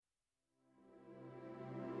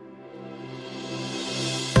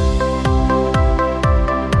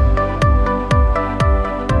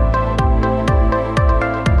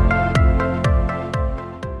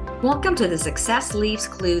Welcome to the Success Leaves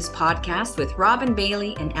Clues podcast with Robin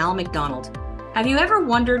Bailey and Al MacDonald. Have you ever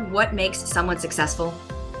wondered what makes someone successful?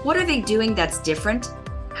 What are they doing that's different?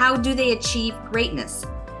 How do they achieve greatness?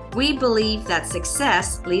 We believe that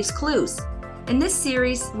success leaves clues. In this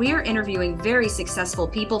series, we are interviewing very successful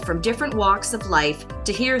people from different walks of life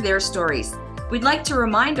to hear their stories. We'd like to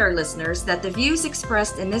remind our listeners that the views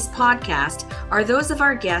expressed in this podcast are those of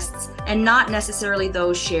our guests and not necessarily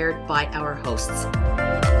those shared by our hosts.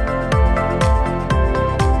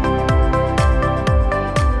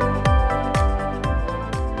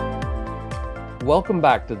 Welcome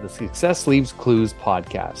back to the Success Leaves Clues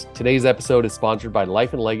podcast. Today's episode is sponsored by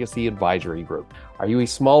Life and Legacy Advisory Group. Are you a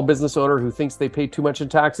small business owner who thinks they pay too much in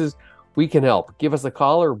taxes? We can help. Give us a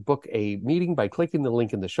call or book a meeting by clicking the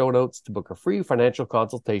link in the show notes to book a free financial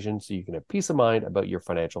consultation so you can have peace of mind about your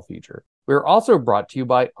financial future. We're also brought to you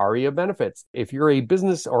by ARIA Benefits. If you're a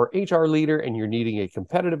business or HR leader and you're needing a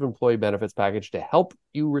competitive employee benefits package to help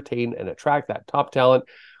you retain and attract that top talent,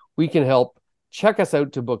 we can help. Check us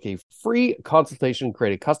out to book a free consultation,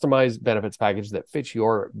 create a customized benefits package that fits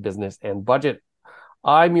your business and budget.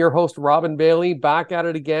 I'm your host, Robin Bailey, back at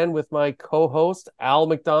it again with my co-host, Al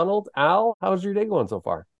MacDonald. Al, how's your day going so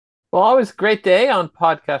far? Well, always a great day on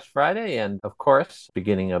Podcast Friday, and of course,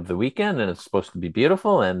 beginning of the weekend, and it's supposed to be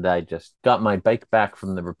beautiful, and I just got my bike back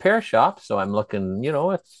from the repair shop, so I'm looking,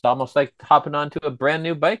 it's almost like hopping onto a brand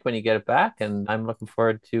new bike when you get it back, and I'm looking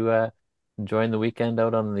forward to enjoying the weekend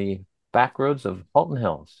out on the back roads of Halton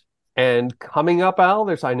Hills. And coming up,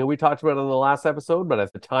 Al, I know we talked about it on the last episode, but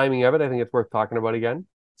at the timing of it, I think it's worth talking about again.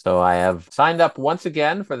 So I have signed up once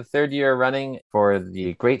again for the third year running for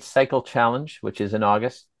the Great Cycle Challenge, which is in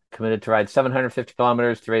August. Committed to ride 750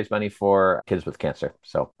 kilometers to raise money for kids with cancer.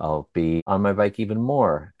 So I'll be on my bike even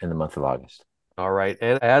more in the month of August. All right.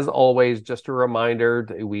 And as always, just a reminder,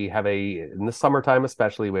 we have in the summertime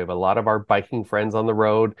especially, we have a lot of our biking friends on the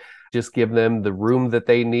road. Just give them the room that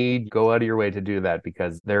they need. Go out of your way to do that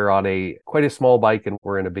because they're on quite a small bike and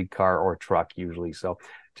we're in a big car or truck usually. So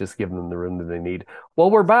just give them the room that they need. Well,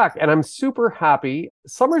 we're back and I'm super happy.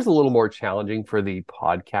 Summer's a little more challenging for the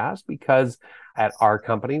podcast because at our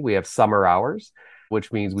company, we have summer hours,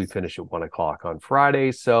 which means we finish at 1:00 on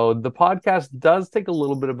Friday. So the podcast does take a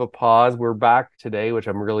little bit of a pause. We're back today, which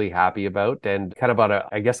I'm really happy about, and kind of on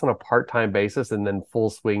a part-time basis and then full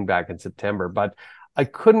swing back in September. But I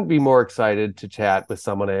couldn't be more excited to chat with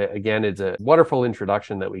someone. Again, it's a wonderful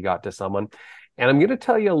introduction that we got to someone. And I'm going to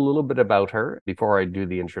tell you a little bit about her before I do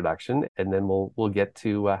the introduction, and then we'll get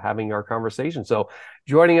to having our conversation. So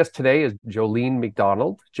joining us today is Jolene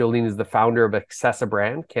MacDonald. Jolene is the founder of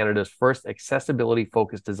Accessibrand, Canada's first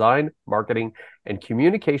accessibility-focused design, marketing, and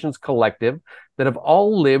communications collective that have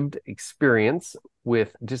all lived experience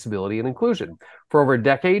with disability and inclusion. For over a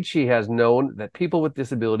decade, she has known that people with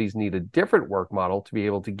disabilities need a different work model to be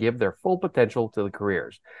able to give their full potential to the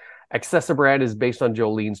careers. Accessibrand is based on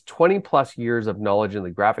Jolene's 20-plus years of knowledge in the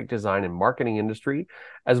graphic design and marketing industry,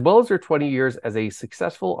 as well as her 20 years as a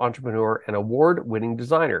successful entrepreneur and award-winning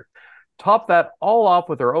designer. Top that all off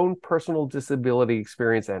with her own personal disability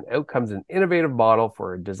experience and out comes an innovative model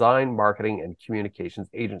for a design, marketing, and communications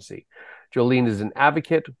agency. Jolene is an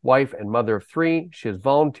advocate, wife, and mother of three. She has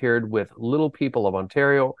volunteered with Little People of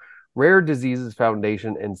Ontario, Rare Diseases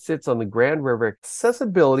Foundation, and sits on the Grand River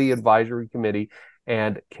Accessibility Advisory Committee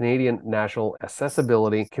and Canadian National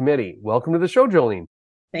Accessibility Committee. Welcome to the show, Jolene.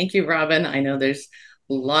 Thank you, Robin. I know there's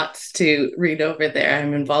lots to read over there.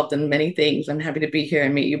 I'm involved in many things. I'm happy to be here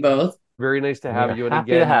and meet you both. Very nice to have you. And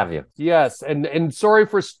happy to have you. Yes. And sorry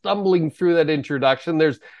for stumbling through that introduction.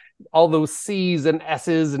 There's all those C's and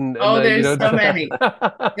S's and there's so many.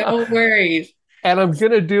 No worries. And I'm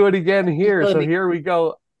going to do it again here. So here we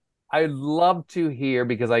go. I'd love to hear,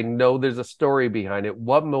 because I know there's a story behind it.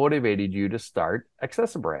 What motivated you to start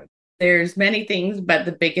Accessibrand? There's many things, but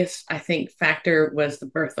the biggest, I think, factor was the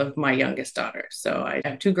birth of my youngest daughter. So I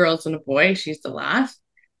have two girls and a boy. She's the last.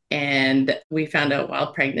 And we found out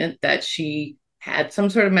while pregnant that she had some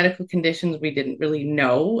sort of medical conditions we didn't really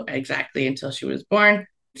know exactly until she was born.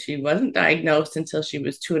 She wasn't diagnosed until she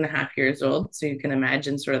was 2.5 years old. So you can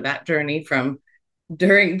imagine sort of that journey from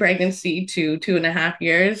during pregnancy to 2.5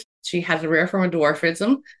 years. She has a rare form of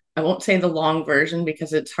dwarfism. I won't say the long version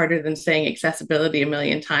because it's harder than saying accessibility a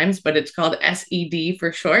million times, but it's called SED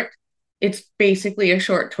for short. It's basically a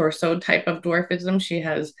short torso type of dwarfism. She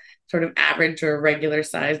has sort of average or regular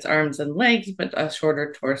sized arms and legs, but a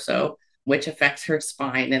shorter torso, which affects her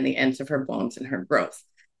spine and the ends of her bones and her growth.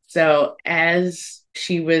 So as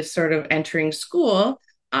she was sort of entering school,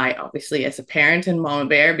 I obviously, as a parent and mama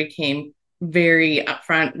bear, became very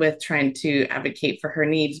upfront with trying to advocate for her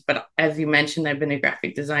needs. But as you mentioned, I've been a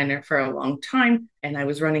graphic designer for a long time, and I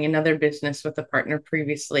was running another business with a partner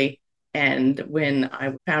previously. And when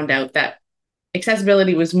I found out that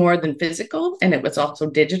accessibility was more than physical and it was also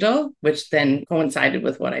digital, which then coincided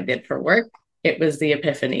with what I did for work, it was the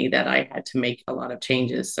epiphany that I had to make a lot of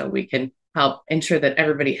changes so we can help ensure that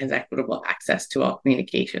everybody has equitable access to all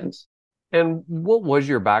communications. And what was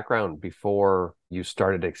your background before you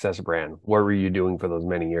started Accessibrand? What were you doing for those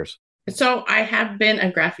many years? So I have been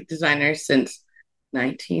a graphic designer since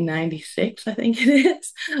 1996, I think it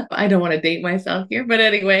is. I don't want to date myself here, but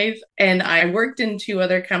anyways, and I worked in two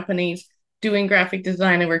other companies doing graphic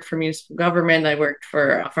design. I worked for municipal government. I worked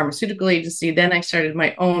for a pharmaceutical agency. Then I started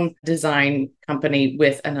my own design company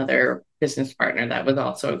with another business partner that was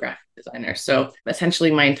also a graphic designer. So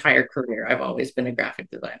essentially my entire career, I've always been a graphic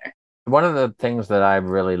designer. One of the things that I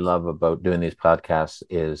really love about doing these podcasts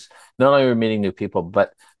is not only we're meeting new people,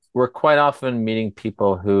 but we're quite often meeting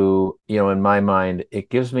people who, in my mind, it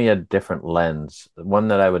gives me a different lens, one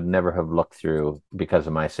that I would never have looked through because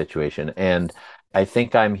of my situation. And I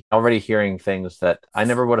think I'm already hearing things that I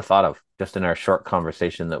never would have thought of just in our short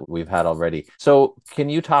conversation that we've had already. So can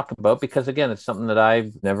you talk about, because again, it's something that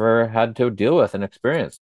I've never had to deal with and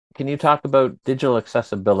experience. Can you talk about digital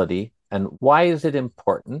accessibility and why is it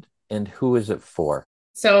important and who is it for?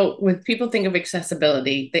 So when people think of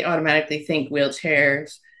accessibility, they automatically think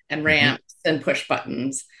wheelchairs and ramps and push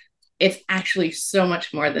buttons. It's actually so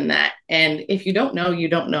much more than that. And if you don't know, you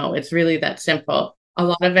don't know. It's really that simple. A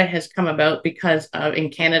lot of it has come about because of in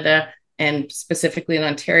Canada and specifically in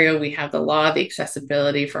Ontario, we have the law, the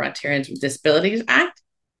Accessibility for Ontarians with Disabilities Act.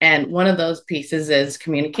 And one of those pieces is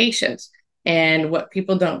communications. And what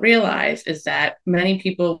people don't realize is that many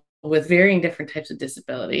people with varying different types of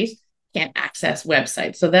disabilities can't access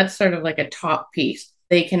websites. So that's sort of like a top piece.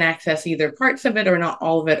 They can access either parts of it or not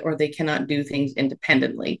all of it, or they cannot do things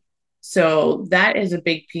independently. So that is a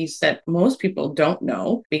big piece that most people don't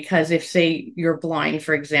know, because if, say, you're blind,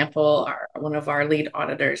 for example, one of our lead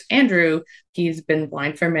auditors, Andrew, he's been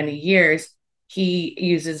blind for many years. He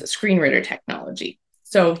uses screen reader technology.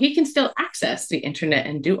 So he can still access the internet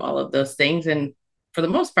and do all of those things. And for the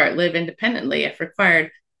most part, live independently if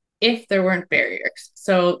required, if there weren't barriers.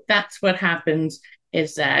 So that's what happens,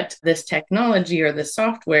 is that this technology or the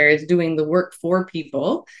software is doing the work for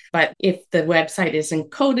people. But if the website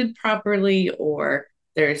isn't coded properly, or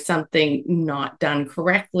there's something not done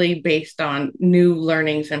correctly based on new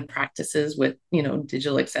learnings and practices with,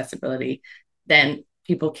 digital accessibility, then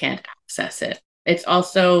people can't access it. It's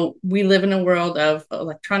also, we live in a world of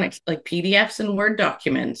electronics like PDFs and Word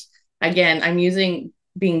documents. Again, I'm using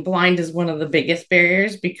being blind is one of the biggest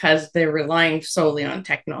barriers because they're relying solely on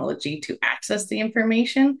technology to access the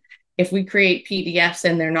information. If we create PDFs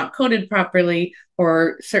and they're not coded properly,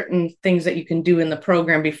 or certain things that you can do in the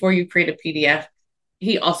program before you create a PDF,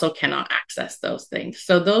 he also cannot access those things.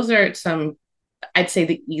 So those are some, I'd say,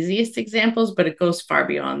 the easiest examples, but it goes far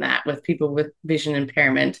beyond that with people with vision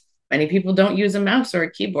impairment. Many people don't use a mouse or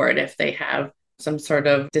a keyboard if they have some sort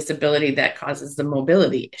of disability that causes the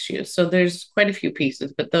mobility issues. So there's quite a few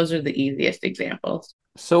pieces, but those are the easiest examples.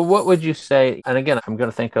 So what would you say, and again, I'm going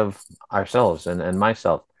to think of ourselves and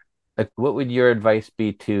myself, like what would your advice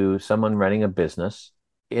be to someone running a business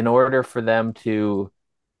in order for them to,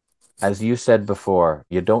 as you said before,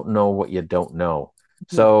 you don't know what you don't know.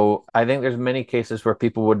 So I think there's many cases where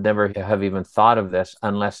people would never have even thought of this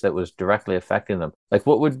unless that was directly affecting them. Like,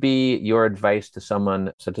 what would be your advice to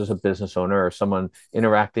someone such as a business owner or someone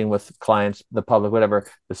interacting with clients, the public, whatever,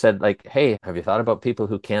 that said, like, hey, have you thought about people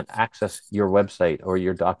who can't access your website or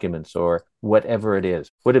your documents or whatever it is?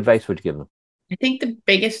 What advice would you give them? I think the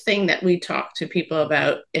biggest thing that we talk to people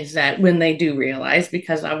about is that when they do realize,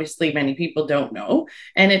 because obviously many people don't know,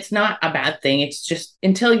 and it's not a bad thing, it's just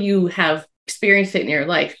until you have experienced it in your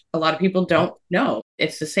life, a lot of people don't know.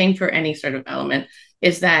 It's the same for any sort of element,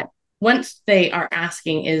 is that once they are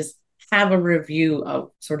asking, is have a review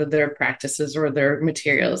of sort of their practices or their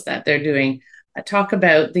materials that they're doing. Talk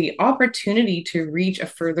about the opportunity to reach a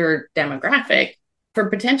further demographic for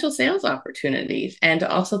potential sales opportunities, and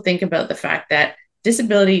to also think about the fact that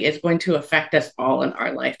disability is going to affect us all in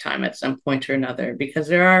our lifetime at some point or another, because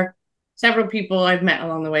there are several people I've met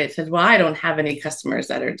along the way that says, well, I don't have any customers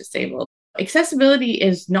that are disabled. Accessibility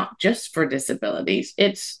is not just for disabilities,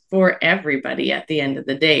 it's for everybody at the end of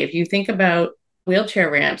the day. If you think about wheelchair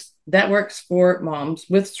ramps, that works for moms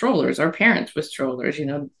with strollers or parents with strollers.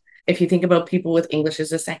 If you think about people with English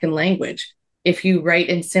as a second language, if you write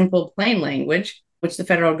in simple, plain language, which the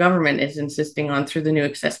federal government is insisting on through the new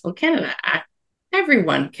Accessible Canada Act,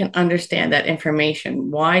 everyone can understand that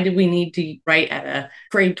information. Why do we need to write at a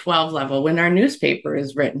grade 12 level when our newspaper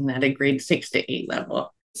is written at a grade 6 to 8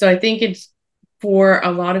 level? So I think it's for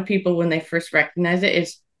a lot of people when they first recognize it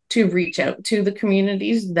is to reach out to the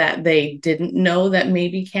communities that they didn't know that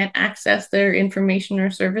maybe can't access their information or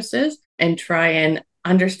services and try and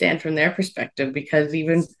understand from their perspective. Because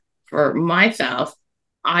even for myself,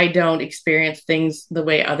 I don't experience things the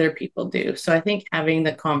way other people do. So I think having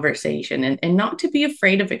the conversation and not to be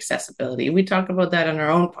afraid of accessibility, we talk about that on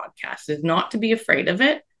our own podcast, is not to be afraid of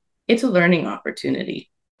it. It's a learning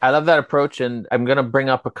opportunity. I love that approach. And I'm going to bring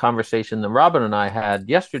up a conversation that Robin and I had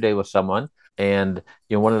yesterday with someone. And,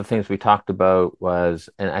 one of the things we talked about was,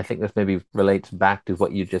 and I think this maybe relates back to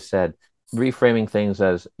what you just said, reframing things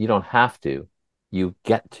as you don't have to, you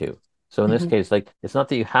get to. So in this case, like, it's not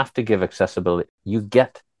that you have to give accessibility, you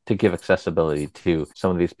get to give accessibility to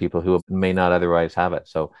some of these people who may not otherwise have it.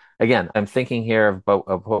 So again, I'm thinking here about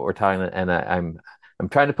of what we're talking, and I'm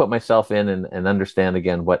trying to put myself in and understand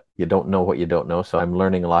again what you don't know. So I'm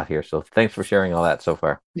learning a lot here. So thanks for sharing all that so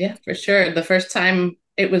far. Yeah, for sure. The first time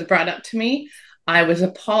it was brought up to me, I was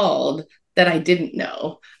appalled that I didn't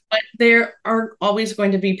know. But there are always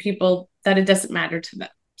going to be people that it doesn't matter to them.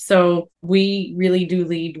 So we really do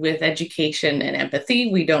lead with education and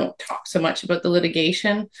empathy. We don't talk so much about the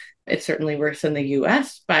litigation. It's certainly worse in the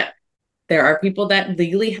US, but there are people that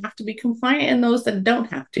legally have to be compliant and those that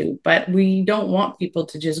don't have to. But we don't want people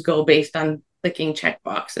to just go based on clicking check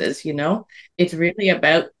boxes, It's really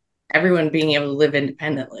about everyone being able to live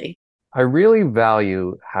independently. I really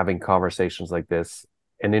value having conversations like this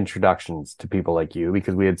and introductions to people like you,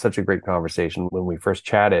 because we had such a great conversation when we first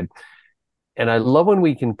chatted. And I love when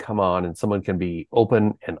we can come on and someone can be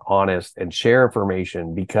open and honest and share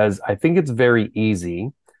information, because I think it's very easy.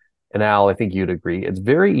 And Al, I think you'd agree, it's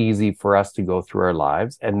very easy for us to go through our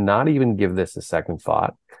lives and not even give this a second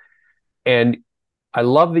thought. And I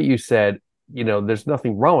love that you said, there's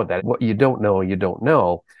nothing wrong with that. What you don't know, you don't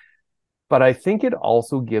know. But I think it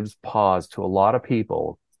also gives pause to a lot of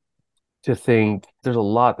people to think there's a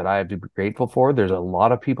lot that I have to be grateful for. There's a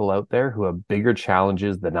lot of people out there who have bigger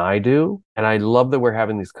challenges than I do. And I love that we're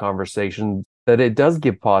having these conversations, that it does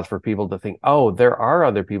give pause for people to think, oh, there are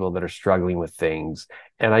other people that are struggling with things.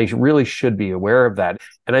 And I really should be aware of that.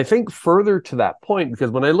 And I think further to that point,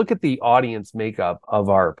 because when I look at the audience makeup of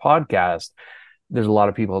our podcast, there's a lot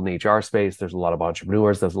of people in the HR space. There's a lot of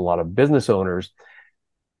entrepreneurs. There's a lot of business owners.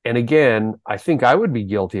 And again, I think I would be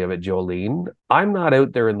guilty of it, Jolene. I'm not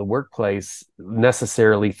out there in the workplace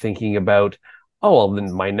necessarily thinking about, oh, well,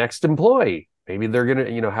 then my next employee, maybe they're going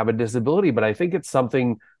to, have a disability. But I think it's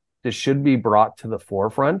something that should be brought to the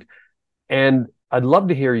forefront. And I'd love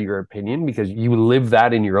to hear your opinion, because you live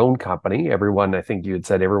that in your own company. Everyone, I think you had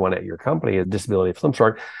said everyone at your company has a disability of some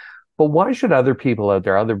sort. But why should other people out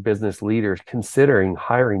there, other business leaders, considering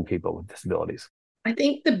hiring people with disabilities? I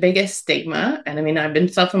think the biggest stigma, and I mean, I've been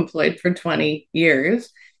self-employed for 20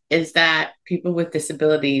 years, is that people with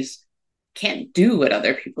disabilities can't do what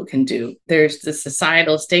other people can do. There's the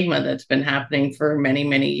societal stigma that's been happening for many,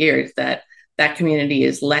 many years that community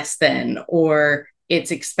is less than, or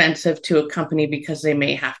it's expensive to a company because they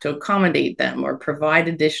may have to accommodate them or provide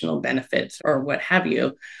additional benefits or what have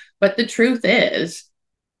you. But the truth is,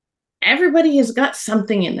 everybody has got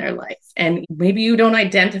something in their life, and maybe you don't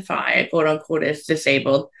identify, quote unquote, as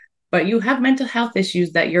disabled, but you have mental health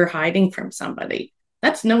issues that you're hiding from somebody.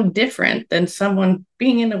 That's no different than someone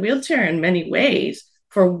being in a wheelchair in many ways,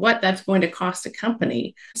 for what that's going to cost a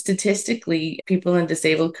company. Statistically, people in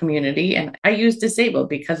disabled community, and I use disabled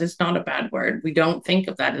because it's not a bad word. We don't think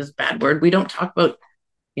of that as a bad word. We don't talk about,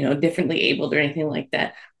 differently abled or anything like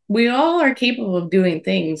that. We all are capable of doing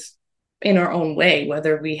things in our own way,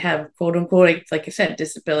 whether we have, quote unquote, like I said,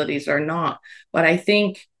 disabilities or not. But I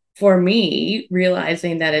think for me,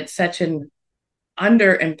 realizing that it's such an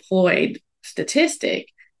underemployed statistic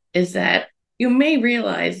is that you may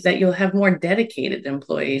realize that you'll have more dedicated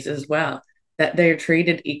employees as well, that they're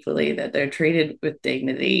treated equally, that they're treated with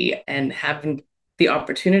dignity and having the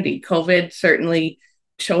opportunity. COVID certainly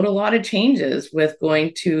showed a lot of changes with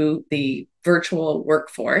going to the virtual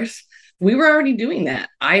workforce. We were already doing that.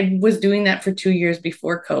 I was doing that for 2 years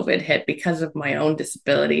before COVID hit because of my own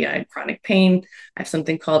disability. I had chronic pain. I have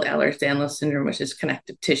something called Ehlers-Danlos syndrome, which is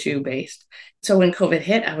connective tissue based. So when COVID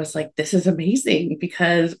hit, I was like, this is amazing,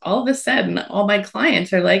 because all of a sudden, all my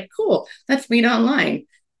clients are like, cool, let's meet online.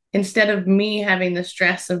 Instead of me having the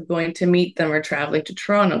stress of going to meet them or traveling to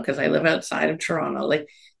Toronto, because I live outside of Toronto,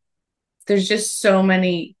 there's just so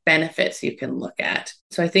many benefits you can look at.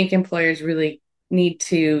 So I think employers really need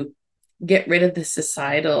to get rid of the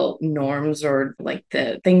societal norms or like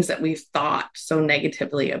the things that we've thought so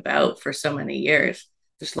negatively about for so many years.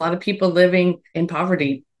 There's a lot of people living in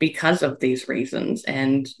poverty because of these reasons,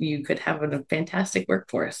 and you could have a fantastic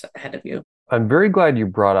workforce ahead of you. I'm very glad you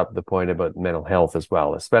brought up the point about mental health as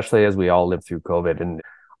well, especially as we all live through COVID. And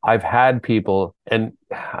I've had people, and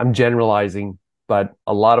I'm generalizing, but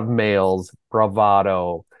a lot of males,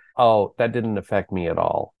 bravado. Oh, that didn't affect me at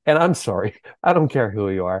all. And I'm sorry. I don't care who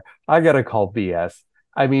you are. I got to call BS.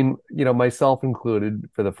 I mean, myself included,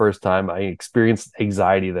 for the first time, I experienced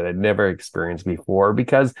anxiety that I'd never experienced before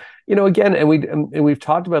because, again, and we've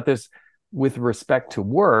talked about this with respect to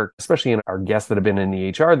work, especially in our guests that have been in the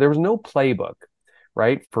HR, there was no playbook,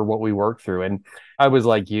 right, for what we worked through. And I was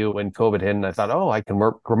like you when COVID hit, and I thought, oh, I can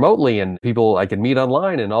work remotely and I can meet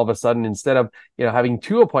online. And all of a sudden, instead of, having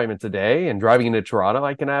 2 appointments a day and driving into Toronto,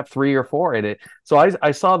 I can have 3 or 4 in it. So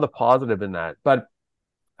I saw the positive in that. But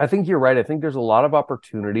I think you're right. I think there's a lot of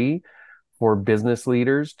opportunity for business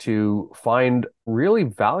leaders to find really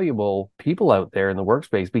valuable people out there in the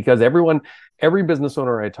workspace, because every business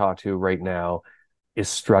owner I talk to right now is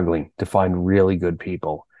struggling to find really good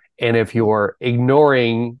people. And if you're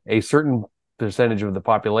ignoring a certain percentage of the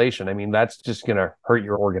population, I mean, that's just going to hurt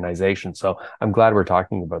your organization. So I'm glad we're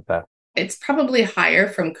talking about that. It's probably higher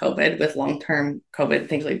from COVID with long-term COVID and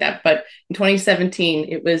things like that. But in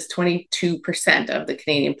 2017, it was 22% of the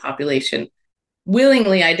Canadian population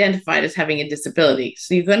willingly identified as having a disability.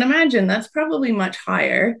 So you can imagine that's probably much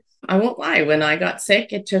higher. I won't lie. When I got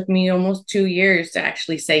sick, it took me almost 2 years to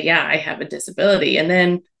actually say, yeah, I have a disability. And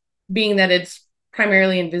then being that it's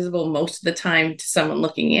primarily invisible most of the time to someone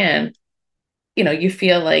looking in, you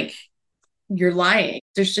feel like you're lying.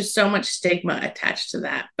 There's just so much stigma attached to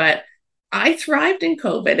that. But I thrived in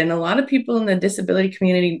COVID, and a lot of people in the disability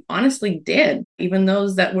community honestly did, even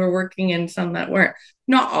those that were working and some that weren't.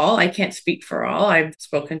 Not all, I can't speak for all. I've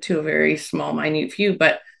spoken to a very small, minute few,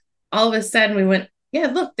 but all of a sudden we went, yeah,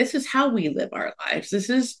 look, this is how we live our lives. This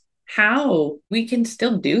is how we can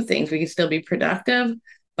still do things. We can still be productive.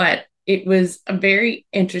 But it was a very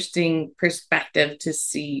interesting perspective to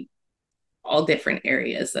see all different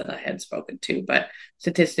areas that I had spoken to. But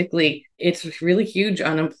statistically, it's really huge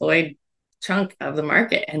unemployed chunk of the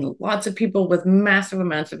market and lots of people with massive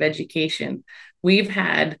amounts of education. We've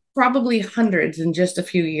had probably hundreds in just a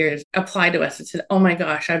few years apply to us and said, oh my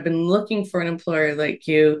gosh, I've been looking for an employer like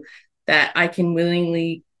you that I can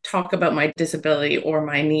willingly talk about my disability or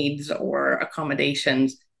my needs or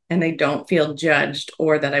accommodations, and they don't feel judged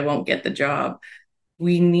or that I won't get the job.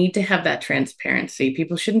 We need to have that transparency.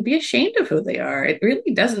 People shouldn't be ashamed of who they are. It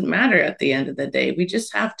really doesn't matter at the end of the day. We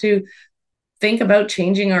just have to think about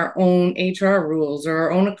changing our own HR rules or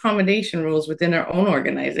our own accommodation rules within our own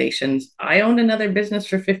organizations. I owned another business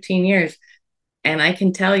for 15 years, and I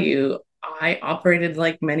can tell you, I operated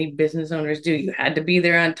like many business owners do. You had to be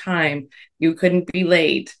there on time. You couldn't be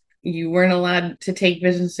late. You weren't allowed to take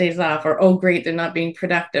business days off, or, oh, great, they're not being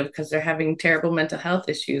productive because they're having terrible mental health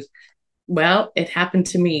issues. Well, it happened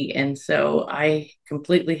to me. And so I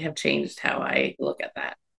completely have changed how I look at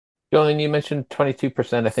that. Jolene, you mentioned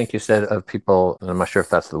 22%, I think you said, of people, and I'm not sure if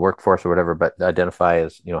that's the workforce or whatever, but identify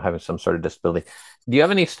as, having some sort of disability. Do you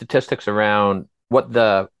have any statistics around what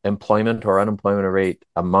the employment or unemployment rate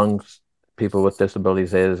amongst people with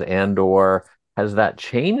disabilities is, and or has that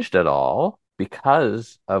changed at all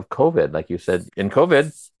because of COVID? Like you said, in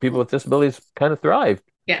COVID, people with disabilities kind of thrived.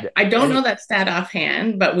 Yeah, I don't know that stat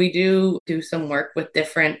offhand, but we do some work with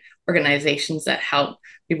different organizations that help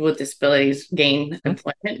people with disabilities gain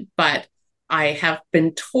employment. But I have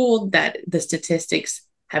been told that the statistics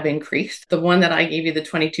have increased. The one that I gave you, the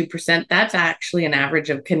 22%, that's actually an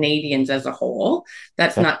average of Canadians as a whole.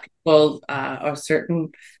 That's not people are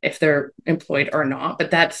certain if they're employed or not,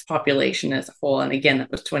 but that's population as a whole. And again,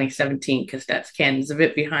 that was 2017 because that's Canada's a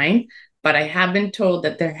bit behind. But I have been told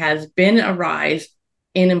that there has been a rise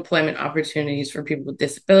in employment opportunities for people with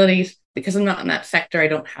disabilities. Because I'm not in that sector, I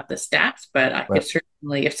don't have the stats, but I could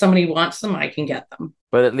certainly, if somebody wants them, I can get them.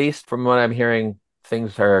 But at least from what I'm hearing,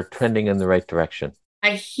 things are trending in the right direction.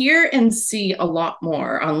 I hear and see a lot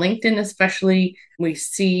more on LinkedIn, especially. We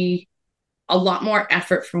see a lot more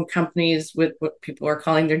effort from companies with what people are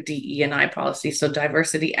calling their DE&I policy. So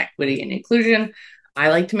diversity, equity, and inclusion. I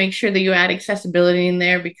like to make sure that you add accessibility in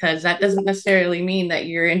there, because that doesn't necessarily mean that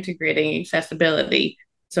you're integrating accessibility.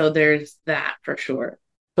 So there's that for sure.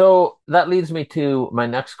 So that leads me to my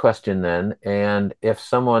next question then. And if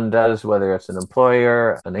someone does, whether it's an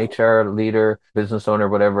employer, an HR leader, business owner,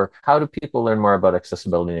 whatever, how do people learn more about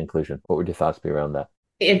accessibility and inclusion? What would your thoughts be around that?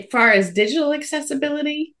 As far as digital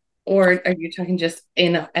accessibility? Or are you talking just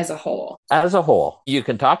as a whole? As a whole, you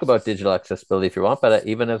can talk about digital accessibility if you want, but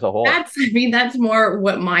even as a whole. That's more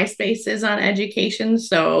what my space is on education.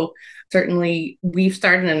 So certainly we've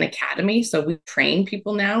started an academy. So we train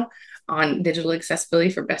people now on digital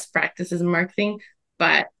accessibility for best practices in marketing.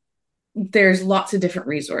 But there's lots of different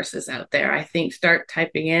resources out there. I think start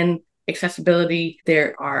typing in accessibility.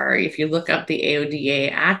 There are, if you look up the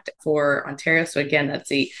AODA Act for Ontario, so again, that's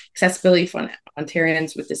the Accessibility for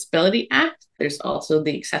Ontarians with Disability Act. There's also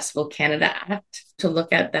the Accessible Canada Act to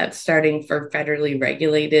look at that, starting for federally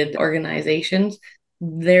regulated organizations.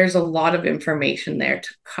 There's a lot of information there to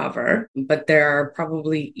cover, but there are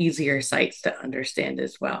probably easier sites to understand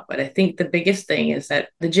as well. But I think the biggest thing is that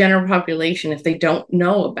the general population, if they don't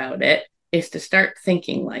know about it, is to start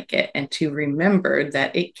thinking like it and to remember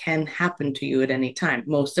that it can happen to you at any time.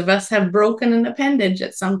 Most of us have broken an appendage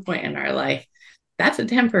at some point in our life. That's a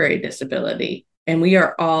temporary disability, and we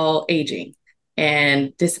are all aging,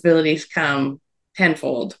 and disabilities come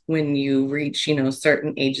tenfold when you reach,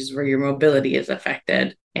 certain ages where your mobility is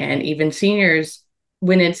affected. And even seniors,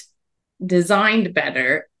 when it's designed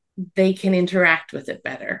better, they can interact with it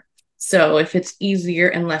better. So if it's easier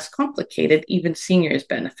and less complicated, even seniors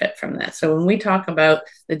benefit from that. So when we talk about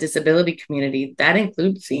the disability community, that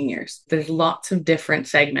includes seniors. There's lots of different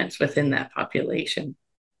segments within that population.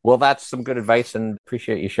 Well, that's some good advice, and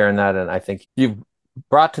appreciate you sharing that. And I think you've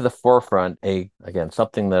brought to the forefront again,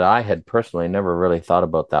 something that I had personally never really thought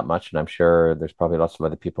about that much. And I'm sure there's probably lots of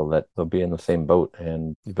other people that will be in the same boat,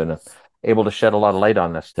 and you've been able to shed a lot of light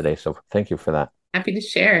on this today. So thank you for that. Happy to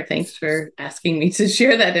share. Thanks for asking me to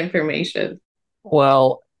share that information.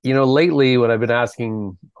 Well, lately what I've been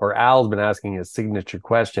asking, or Al's been asking his signature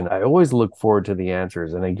question, I always look forward to the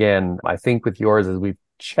answers. And again, I think with yours, as we've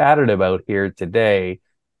chatted about here today,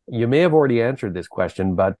 you may have already answered this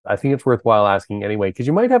question, but I think it's worthwhile asking anyway, because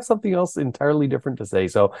you might have something else entirely different to say.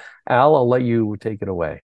 So Al, I'll let you take it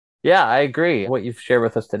away. Yeah, I agree. What you've shared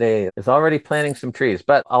with us today is already planting some trees,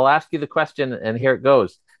 but I'll ask you the question, and here it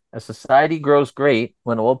goes. A society grows great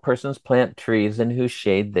when old persons plant trees in whose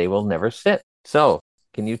shade they will never sit. So,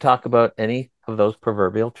 can you talk about any of those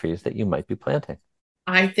proverbial trees that you might be planting?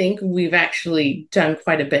 I think we've actually done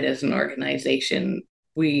quite a bit as an organization.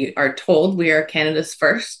 We are told we are Canada's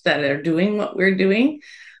first that are doing what we're doing.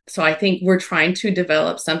 So I think we're trying to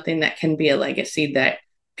develop something that can be a legacy that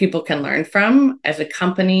people can learn from. As a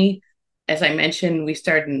company, as I mentioned, we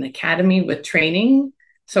started an academy with training.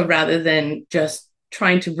 So rather than just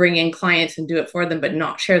trying to bring in clients and do it for them, but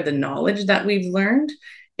not share the knowledge that we've learned,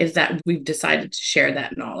 is that we've decided to share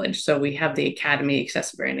that knowledge. So we have the Academy,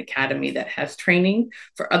 Accessibrand Academy, that has training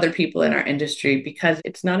for other people in our industry because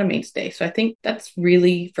it's not a mainstay. So I think that's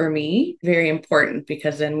really, for me, very important,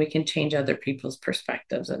 because then we can change other people's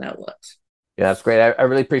perspectives and outlooks. Yeah, that's great. I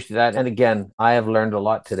really appreciate that. And again, I have learned a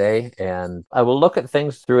lot today, and I will look at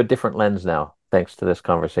things through a different lens now, thanks to this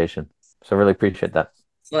conversation. So really appreciate that.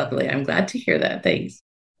 It's lovely. I'm glad to hear that. Thanks.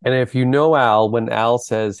 And if you know Al, when Al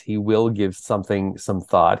says he will give something some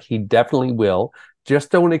thought, he definitely will. Just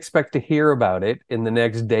don't expect to hear about it in the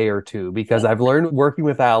next day or two, because I've learned working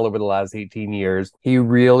with Al over the last 18 years, he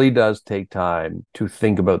really does take time to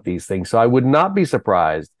think about these things. So I would not be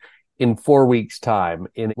surprised in 4 weeks' time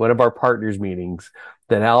in one of our partners meetings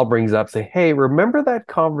that Al brings up, say, hey, remember that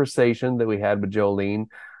conversation that we had with Jolene?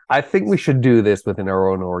 I think we should do this within our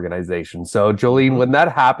own organization. So Jolene, when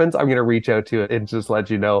that happens, I'm going to reach out to you and just let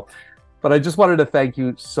you know. But I just wanted to thank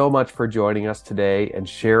you so much for joining us today and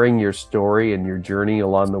sharing your story and your journey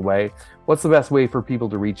along the way. What's the best way for people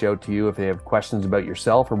to reach out to you if they have questions about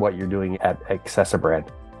yourself or what you're doing at Accessibrand?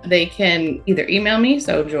 They can either email me,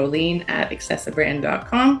 so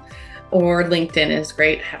Jolene@accessibrand.com, or LinkedIn is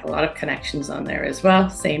great. I have a lot of connections on there as well.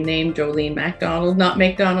 Same name, Jolene MacDonald, not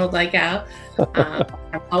MacDonald like Al.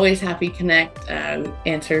 I'm always happy to connect,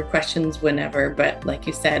 answer questions whenever. But like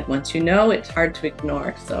you said, once you know, it's hard to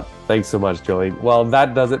ignore. So thanks so much, Jolene. Well,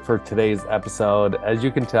 that does it for today's episode. As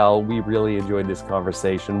you can tell, we really enjoyed this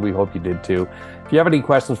conversation. We hope you did too. If you have any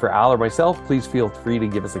questions for Al or myself, please feel free to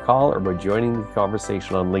give us a call or by joining the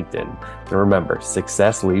conversation on LinkedIn. And remember,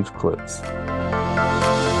 success leaves clues.